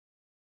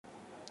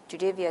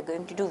Today we are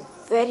going to do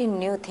very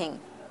new thing.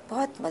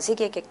 बहुत मजे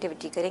की एक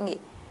एक्टिविटी करेंगे.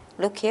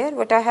 Look here,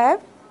 what I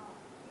have.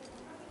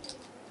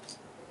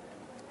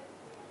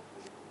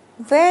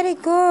 Very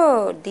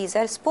good. These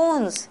are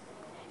spoons.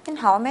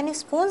 And how many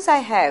spoons I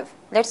have?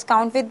 Let's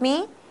count with me.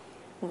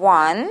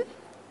 1,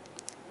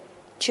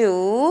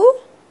 2,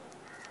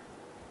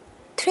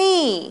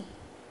 3.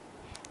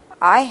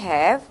 I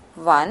have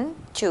 1,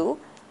 2,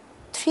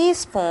 3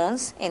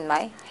 spoons in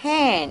my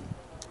hand.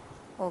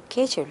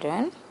 Okay,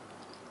 children.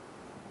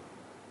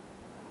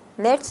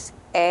 Let's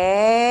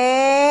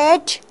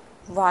add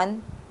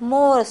 1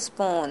 more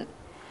spoon.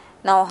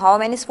 Now, how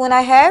many spoons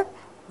I have?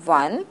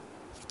 1,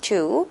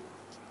 2,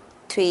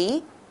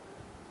 3,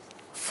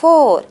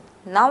 4.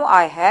 Now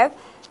I have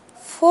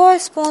 4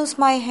 spoons in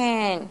my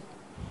hand.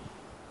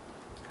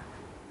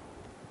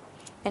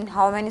 And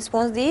how many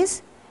spoons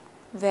these?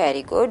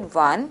 Very good.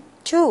 1,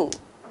 2.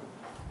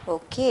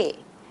 Okay.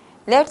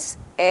 Let's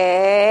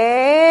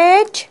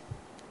add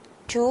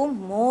 2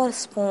 more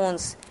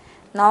spoons.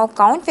 Now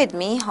count with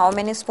me how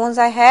many spoons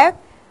I have.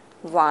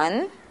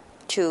 1,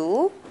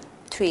 2,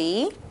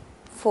 3,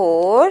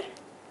 4,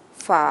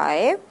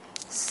 5,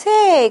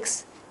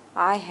 6.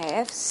 I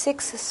have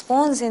 6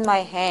 spoons in my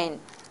hand.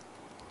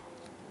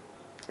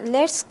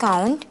 Let's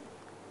count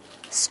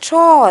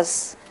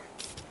straws.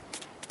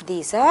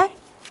 These are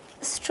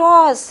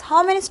straws.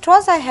 How many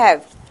straws I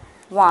have?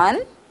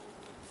 1,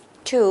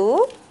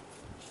 2,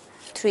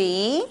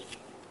 3,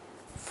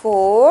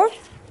 4,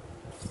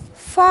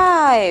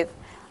 5.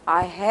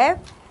 I have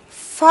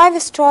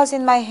 5 straws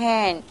in my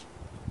hand.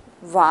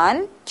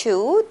 1,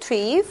 2,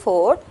 3,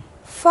 4,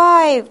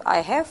 5. I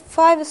have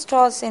 5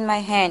 straws in my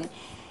hand.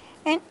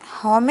 And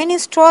how many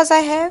straws I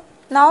have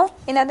now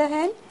in other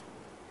hand?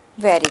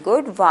 Very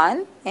good.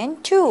 1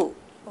 and 2.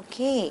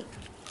 Okay.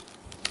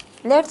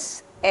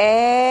 Let's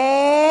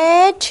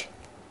add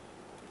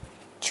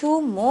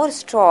 2 more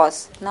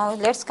straws. Now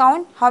let's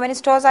count how many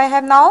straws I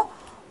have now.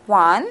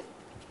 1,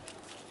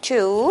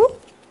 2,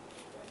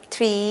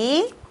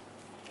 3,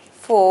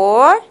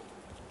 4,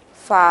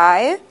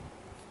 5,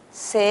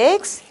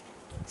 6,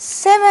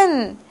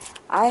 7.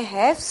 I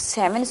have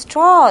 7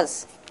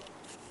 straws.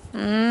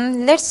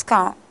 Let's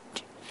count.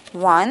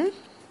 1,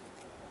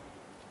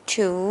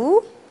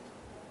 2,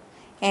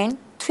 and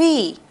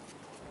 3.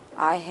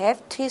 I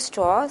have 3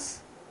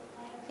 straws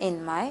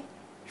in my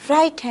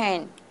right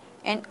hand.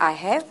 And I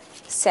have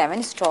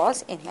 7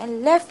 straws in my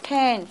left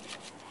hand.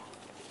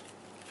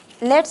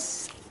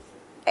 Let's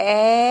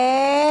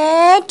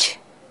add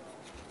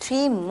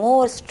 3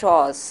 more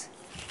straws.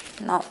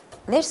 Now,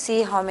 let's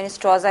see how many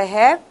straws I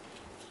have.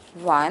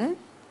 1,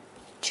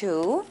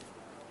 2,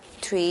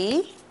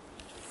 3,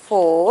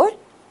 4,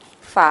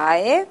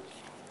 5,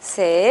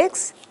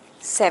 6,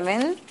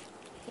 7,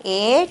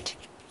 8,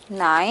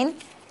 9,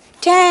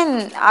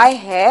 10. I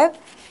have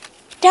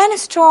 10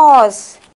 straws.